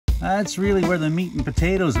That's really where the meat and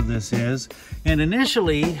potatoes of this is. And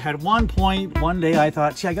initially, at one point, one day, I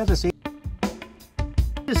thought, gee, I got this to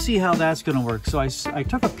see how that's going to work. So I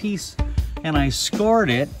took a piece and I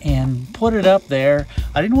scored it and put it up there.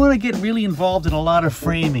 I didn't want to get really involved in a lot of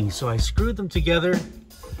framing, so I screwed them together.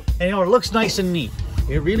 And you know, it looks nice and neat.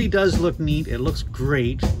 It really does look neat. It looks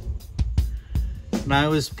great. And I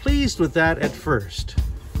was pleased with that at first.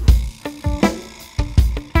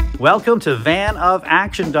 Welcome to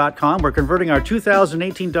vanofaction.com. We're converting our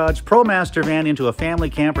 2018 Dodge ProMaster van into a family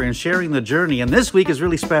camper and sharing the journey. And this week is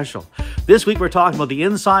really special. This week we're talking about the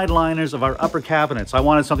inside liners of our upper cabinets. I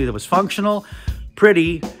wanted something that was functional,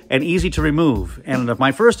 pretty, and easy to remove. And if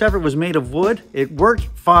my first effort was made of wood, it worked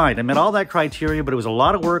fine. I met all that criteria, but it was a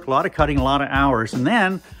lot of work, a lot of cutting, a lot of hours. And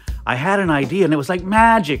then I had an idea and it was like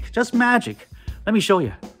magic, just magic. Let me show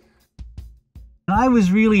you. I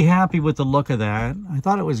was really happy with the look of that. I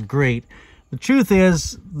thought it was great. The truth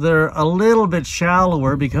is, they're a little bit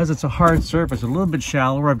shallower because it's a hard surface, a little bit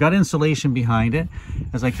shallower. I've got insulation behind it.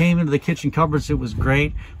 As I came into the kitchen cupboards, it was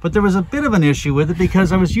great. But there was a bit of an issue with it because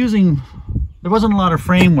there wasn't a lot of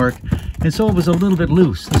framework, and so it was a little bit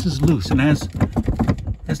loose. This is loose, and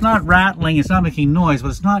it's not rattling, it's not making noise, but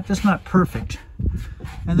it's just not perfect.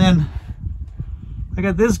 And then I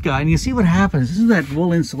got this guy, and you see what happens. This is that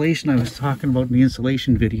wool insulation I was talking about in the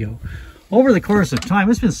insulation video. Over the course of time,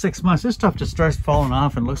 it's been 6 months, this stuff just starts falling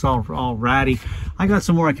off and looks all ratty. I got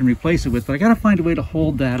some more I can replace it with, but I gotta find a way to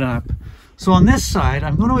hold that up. So on this side,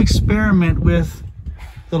 I'm going to experiment with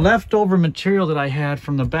the leftover material that I had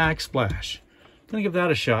from the backsplash. I'm gonna give that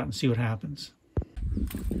a shot and see what happens.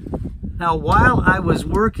 Now, while I was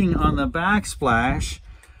working on the backsplash,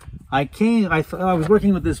 I was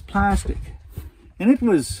working with this plastic. And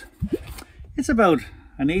it's about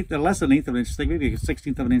less than an eighth of an inch thick, maybe a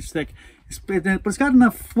 16th of an inch thick. But it's got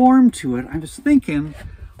enough form to it. I was thinking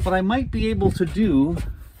what I might be able to do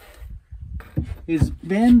is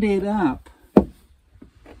bend it up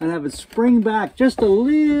and have it spring back just a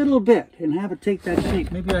little bit and have it take that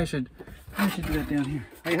shape. Maybe I should do that down here.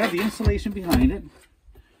 I have the insulation behind it.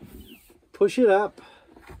 Push it up.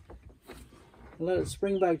 Let it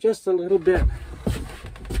spring back just a little bit.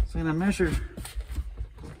 So I'm going to measure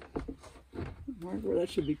where that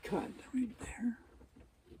should be cut, right there.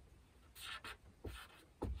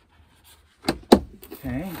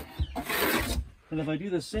 Okay. And if I do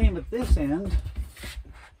the same at this end,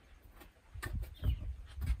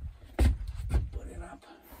 put it up.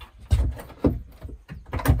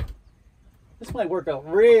 This might work out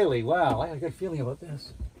really well. I got a good feeling about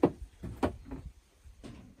this.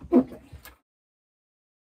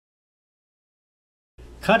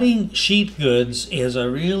 Cutting sheet goods is a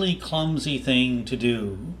really clumsy thing to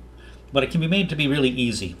do, but it can be made to be really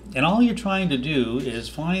easy. And all you're trying to do is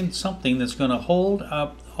find something that's going to hold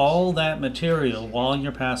up all that material while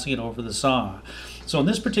you're passing it over the saw. So in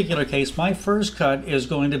this particular case, my first cut is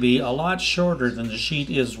going to be a lot shorter than the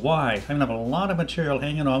sheet is wide. I'm going to have a lot of material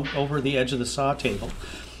hanging over the edge of the saw table.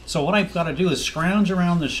 So what I've got to do is scrounge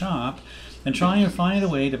around the shop and try and find a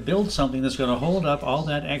way to build something that's going to hold up all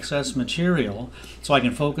that excess material so I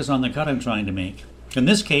can focus on the cut I'm trying to make. In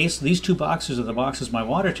this case, these two boxes are the boxes my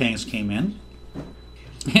water tanks came in,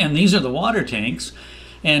 and these are the water tanks,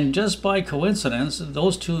 and just by coincidence,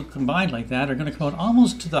 those two combined like that are going to come out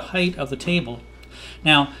almost to the height of the table.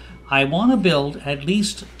 Now, I want to build at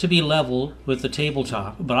least to be level with the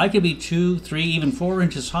tabletop, but I could be 2, 3, even 4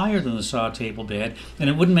 inches higher than the saw table bed, and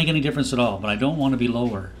it wouldn't make any difference at all, but I don't want to be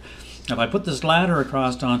lower. If I put this ladder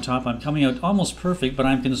across on top, I'm coming out almost perfect, but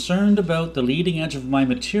I'm concerned about the leading edge of my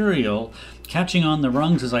material catching on the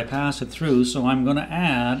rungs as I pass it through, so I'm going to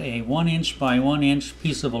add a 1 inch by 1 inch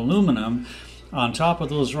piece of aluminum on top of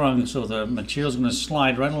those rungs so the material is going to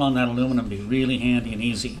slide right along that aluminum, be really handy and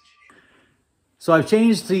easy. So I've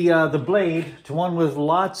changed the blade to one with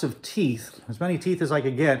lots of teeth, as many teeth as I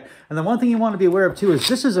could get. And the one thing you want to be aware of too is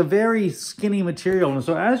this is a very skinny material, and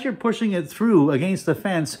so as you're pushing it through against the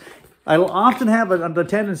fence, I'll often have the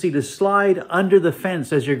tendency to slide under the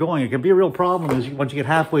fence as you're going. It can be a real problem once you get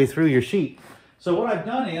halfway through your sheet. So what I've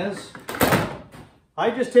done is, I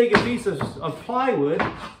just take a piece of plywood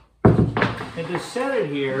and just set it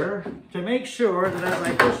here to make sure that as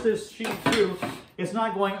I push this sheet through, it's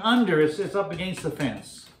not going under, it's up against the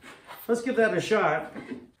fence. Let's give that a shot.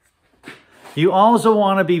 You also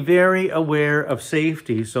want to be very aware of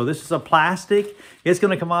safety. So this is a plastic. It's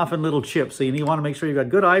going to come off in little chips. So you want to make sure you've got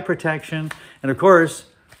good eye protection. And of course,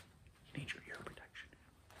 you need your ear protection.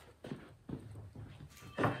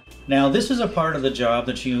 Now this is a part of the job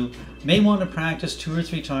that you may want to practice 2 or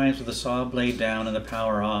 3 times with the saw blade down and the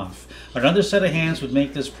power off. Another set of hands would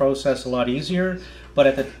make this process a lot easier. but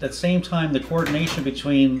at the same time, the coordination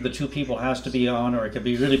between the two people has to be on, or it could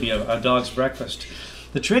be really be a dog's breakfast.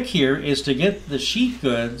 The trick here is to get the sheet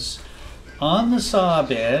goods on the saw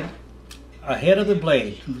bed ahead of the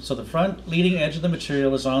blade. So the front leading edge of the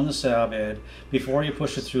material is on the saw bed. Before you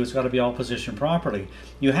push it through, it's got to be all positioned properly.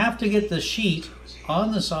 You have to get the sheet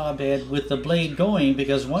on the saw bed with the blade going,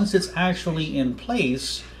 because once it's actually in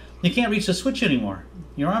place, you can't reach the switch anymore.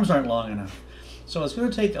 Your arms aren't long enough. So it's going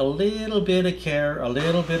to take a little bit of care, a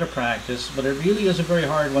little bit of practice, but it really isn't very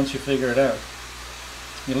hard once you figure it out.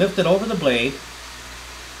 You lift it over the blade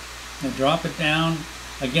and drop it down.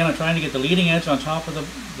 Again, I'm trying to get the leading edge on top of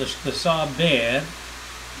the saw bed,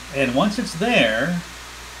 and once it's there,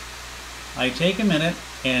 I take a minute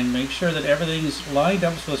and make sure that everything's lined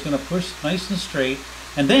up so it's going to push nice and straight,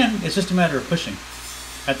 and then it's just a matter of pushing.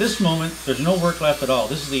 At this moment, there's no work left at all.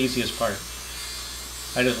 This is the easiest part.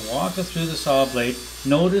 I just walk it through the saw blade.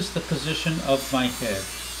 Notice the position of my head.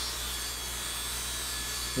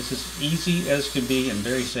 This is easy as can be and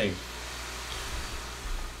very safe.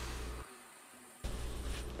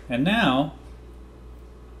 And now,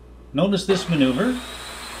 notice this maneuver,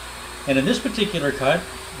 and in this particular cut,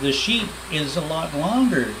 the sheet is a lot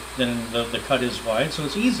longer than the cut is wide, so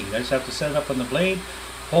it's easy. I just have to set it up on the blade,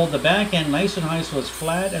 hold the back end nice and high so it's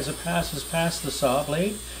flat as it passes past the saw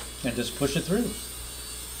blade, and just push it through.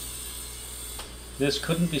 This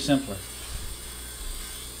couldn't be simpler.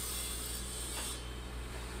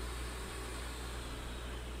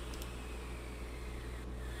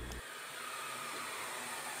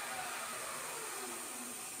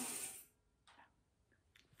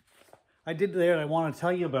 I did there I want to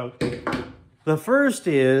tell you about. The first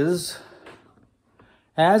is,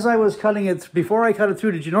 as I was cutting it, before I cut it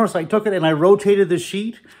through, did you notice I took it and I rotated the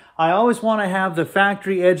sheet? I always want to have the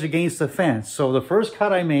factory edge against the fence. So the first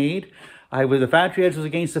cut I made, the factory edge was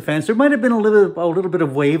against the fence. There might have been a little bit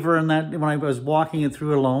of waver in that when I was walking it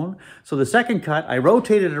through alone. So the second cut, I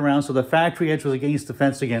rotated it around so the factory edge was against the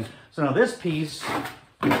fence again. So now this piece,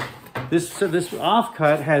 this off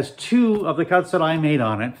cut has two of the cuts that I made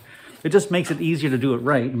on it. It just makes it easier to do it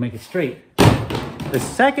right and make it straight. The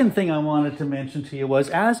second thing I wanted to mention to you was,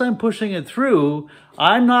 as I'm pushing it through,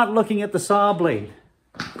 I'm not looking at the saw blade.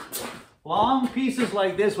 Long pieces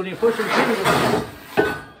like this, when you push them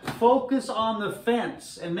through, focus on the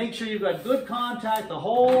fence and make sure you've got good contact the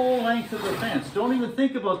whole length of the fence. Don't even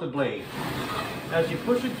think about the blade. As you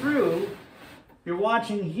push it through, you're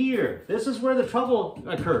watching here. This is where the trouble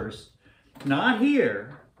occurs, not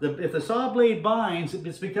here. If the saw blade binds,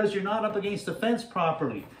 it's because you're not up against the fence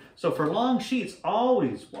properly. So for long sheets,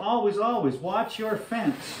 always, always, always watch your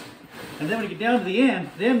fence. And then when you get down to the end,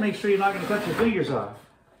 then make sure you're not going to cut your fingers off.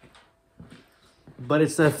 But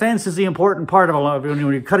it's the fence is the important part of a lot of when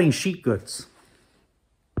you're cutting sheet goods.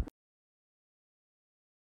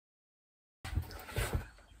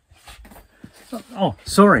 Oh,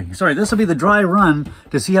 sorry. This will be the dry run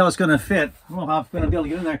to see how it's going to fit. I don't know how I'm going to be able to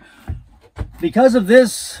get in there. Because of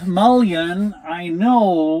this mullion, I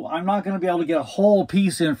know I'm not going to be able to get a whole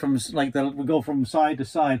piece in from like that will go from side to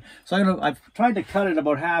side. So I've tried to cut it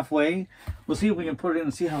about halfway. We'll see if we can put it in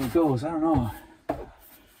and see how it goes. I don't know.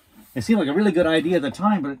 It seemed like a really good idea at the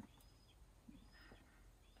time, but it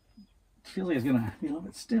feels like it's going to be a little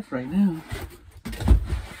bit stiff right now.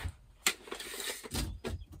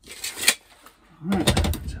 All right,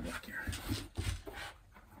 let's have a look here.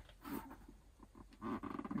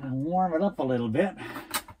 Warm it up a little bit.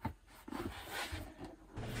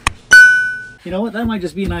 You know what? That might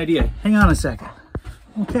just be an idea. Hang on a second.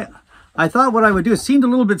 Okay. I thought what I would do, it seemed a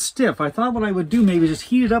little bit stiff. I thought what I would do maybe just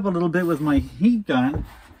heat it up a little bit with my heat gun.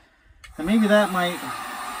 And maybe that might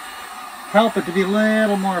help it to be a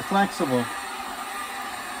little more flexible.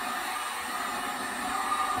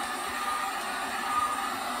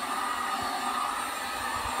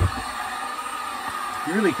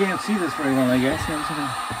 You really can't see this very well, I guess.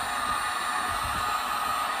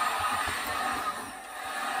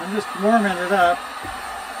 I'm just warming it up.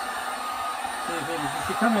 It's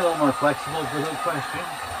becoming a little more flexible, without question.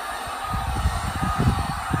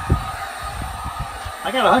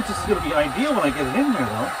 I got a hunch this is going to be ideal when I get it in there,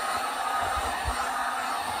 though.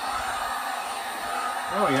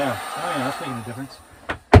 Oh yeah, that's making a difference.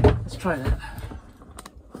 Let's try that.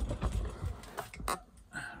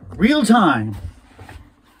 Real time.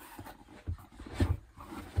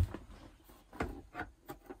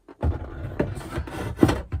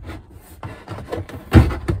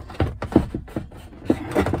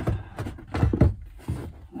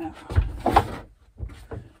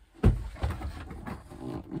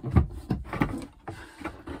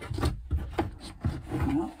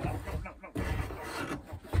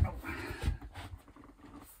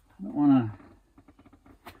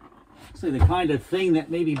 Obviously, the kind of thing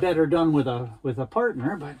that may be better done with a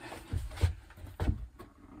partner, but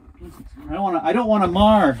I don't want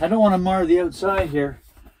to mar the outside here.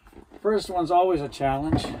 First one's always a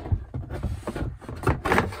challenge.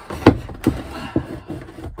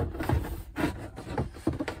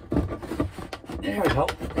 There we go.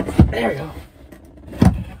 There we go.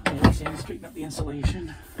 Let's straighten up the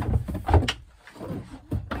insulation.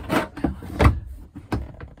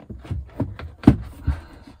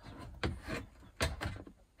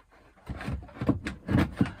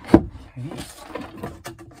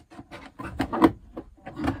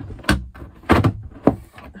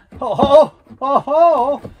 Oh ho! Oh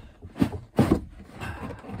ho!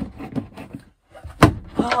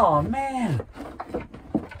 Oh man!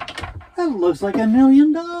 That looks like $1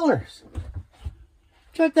 million.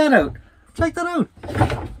 Check that out. Check that out.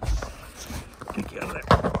 Take you out of there.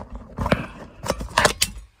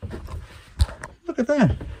 Look at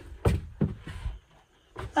that.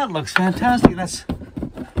 That looks fantastic. That's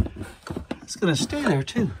gonna stay there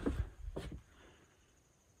too.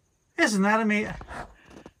 Isn't that amazing?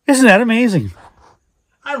 Isn't that amazing?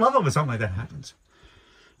 I love it when something like that happens.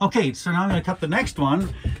 Okay, so now I'm going to cut the next one,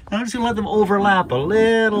 and I'm just going to let them overlap a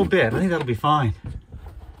little bit. I think that'll be fine.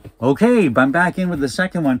 Okay, I'm back in with the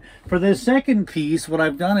second one. For this second piece, what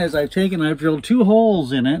I've done is I've drilled 2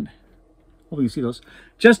 holes in it. Hope you can see those.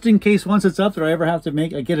 Just in case once it's up there, I ever have to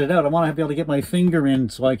get it out. I want to be able to get my finger in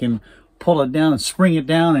so I can pull it down and spring it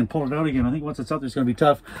down and pull it out again. I think once it's up there, it's going to be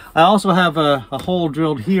tough. I also have a hole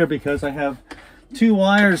drilled here because I have 2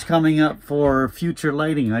 wires coming up for future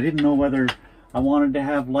lighting. I didn't know whether I wanted to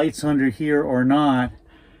have lights under here or not.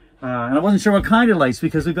 And I wasn't sure what kind of lights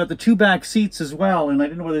because we've got the 2 back seats as well, and I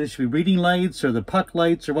didn't know whether they should be reading lights or the puck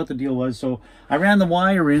lights or what the deal was. So I ran the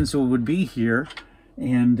wire in so it would be here.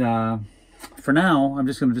 And for now, I'm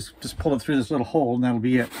just going to just pull it through this little hole, and that'll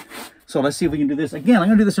be it. So let's see if we can do this. Again, I'm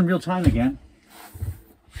going to do this in real time again.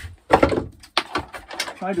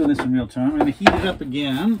 Try doing this in real time. I'm going to heat it up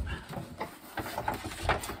again.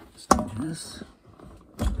 This.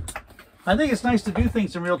 I think it's nice to do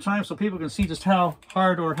things in real time so people can see just how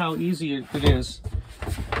hard or how easy it is.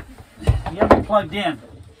 You have to be plugged in.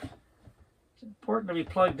 It's important to be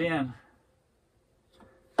plugged in.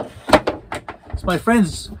 It's my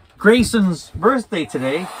friend's Grayson's birthday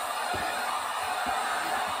today.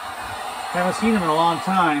 Haven't seen him in a long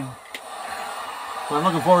time. So I'm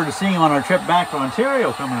looking forward to seeing him on our trip back to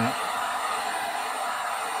Ontario coming up.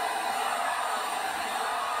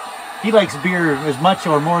 He likes beer as much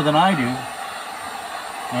or more than I do.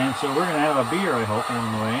 And so we're going to have a beer, I hope,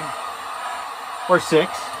 along the way. Or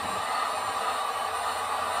 6.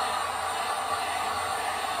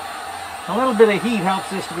 A little bit of heat helps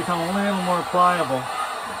this to become a little more pliable.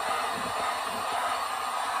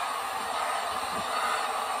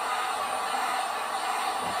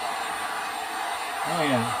 Oh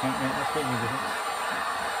yeah, that's making a difference.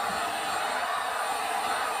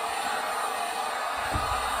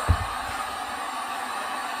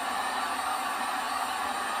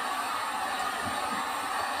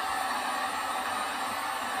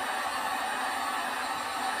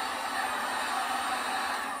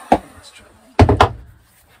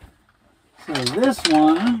 So this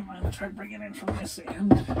one, I'm going to try to bring it in from this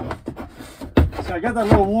end. So I got that a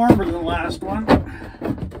little warmer than the last one.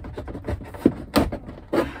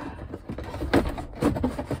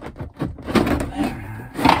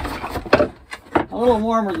 A little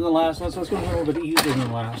warmer than the last one, so it's going to be a little bit easier than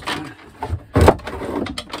the last one.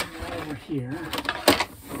 Over here.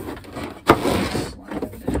 Slide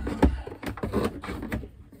it down.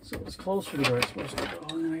 So it's closer to where it's supposed to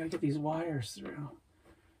go, and then I got to get these wires through.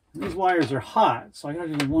 And these wires are hot, so I got to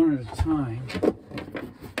do them one at a time.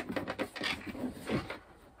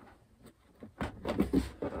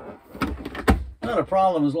 Not a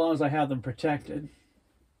problem as long as I have them protected.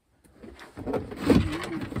 Take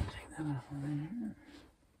that off of there.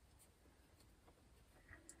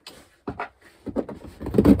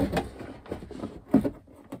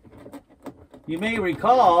 You may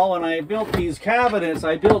recall when I built these cabinets,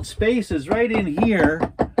 I built spaces right in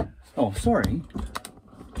here. Oh, sorry.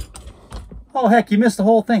 Oh, heck, you missed the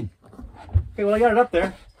whole thing. Okay, well, I got it up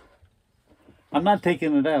there. I'm not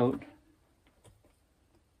taking it out.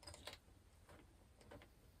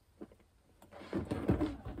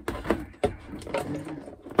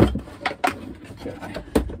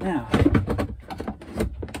 Now,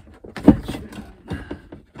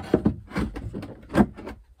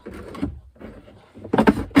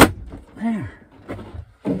 there.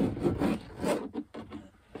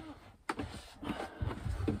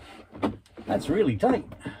 That's really tight.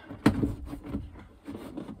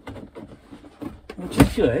 which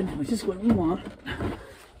is good, which is what we want.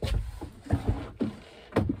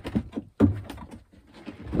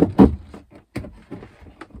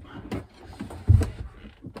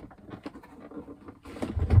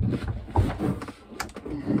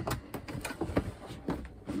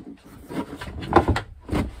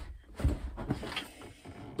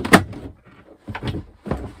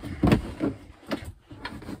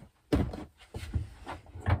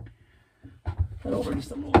 Over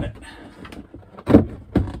just a little bit.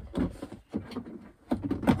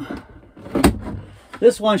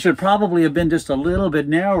 This one should probably have been just a little bit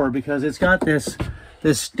narrower because it's got this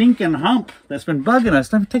stinking hump that's been bugging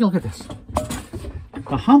us. Let me take a look at this.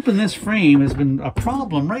 The hump in this frame has been a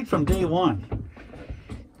problem right from day one.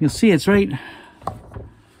 You'll see it's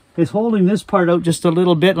holding this part out just a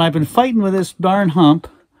little bit, and I've been fighting with this darn hump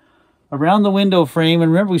around the window frame,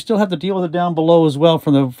 and remember we still have to deal with it down below as well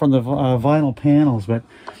from the vinyl panels. But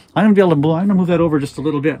I'm gonna move that over just a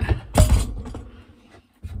little bit.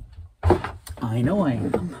 I know I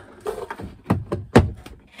am.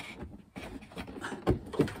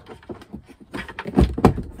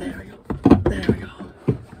 There we go. There we go.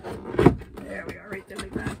 There we are, right there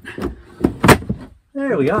like that.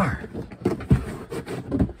 There we are.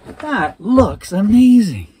 That looks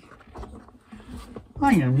amazing.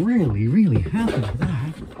 I am really, really happy with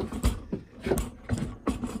that.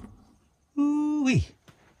 Ooh-wee.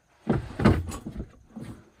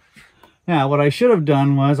 Now, what I should have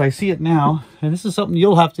done was, I see it now, and this is something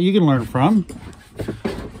you can learn from.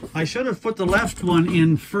 I should have put the left one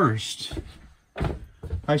in first.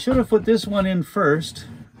 I should have put this one in first,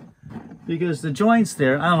 because the joints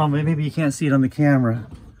there, I don't know, maybe you can't see it on the camera,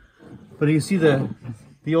 but you see the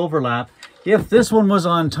overlap. If this one was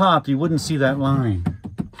on top, you wouldn't see that line.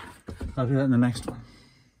 I'll do that in the next one.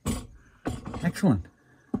 Excellent.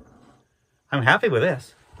 I'm happy with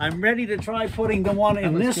this. I'm ready to try putting the one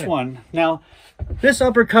in this one. Now, this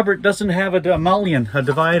upper cupboard doesn't have a mullion, a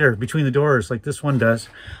divider between the doors like this one does.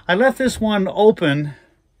 I left this one open.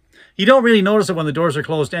 You don't really notice it when the doors are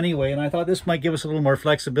closed anyway, and I thought this might give us a little more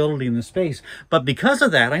flexibility in the space. But because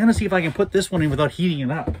of that, I'm going to see if I can put this one in without heating it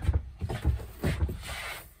up.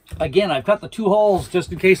 Again, I've cut the 2 holes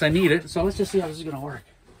just in case I need it, so let's just see how this is going to work.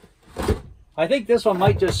 I think this one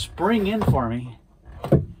might just spring in for me.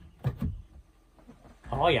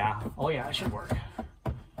 Oh yeah, it should work.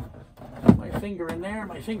 My finger in there,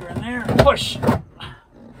 push!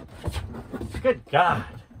 Good God.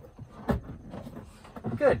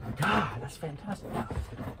 Good God, that's fantastic.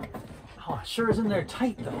 Oh, it sure is in there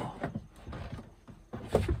tight though.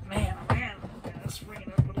 Man, oh man, let's bring it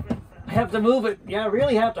up a little bit. I have to move it. You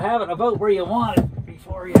really have to have it about where you want it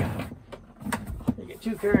before you get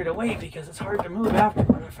too carried away, because it's hard to move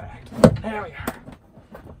afterward, in fact. There we are.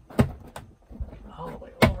 All the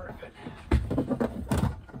way over. Good.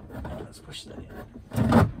 Let's push that in.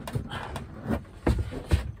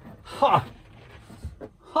 Ha!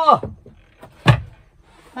 Ha!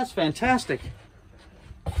 That's fantastic.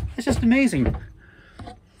 It's just amazing.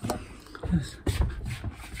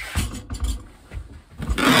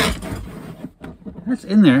 That's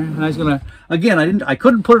in there, and I was gonna, again, I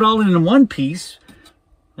couldn't put it all in one piece.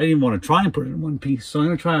 I didn't want to try and put it in one piece, so I'm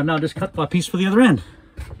gonna try now, just cut a piece for the other end.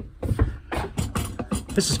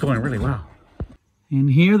 This is going really well. And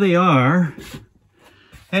here they are,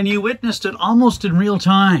 and you witnessed it almost in real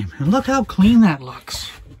time. And look how clean that looks.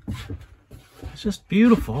 It's just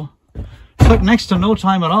beautiful. Took next to no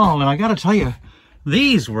time at all, and I gotta tell you,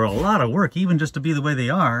 these were a lot of work, even just to be the way they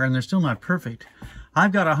are, and they're still not perfect.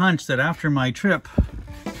 I've got a hunch that after my trip,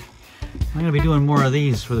 I'm gonna be doing more of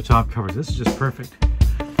these for the top covers. This is just perfect.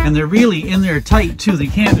 And they're really in there tight too.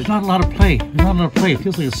 There's not a lot of play. There's not a lot of play. It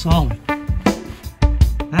feels like it's solid.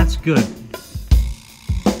 That's good.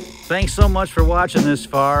 Thanks so much for watching this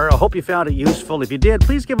far. I hope you found it useful. If you did,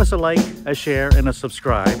 please give us a like, a share, and a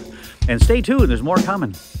subscribe. And stay tuned, there's more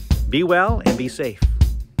coming. Be well and be safe.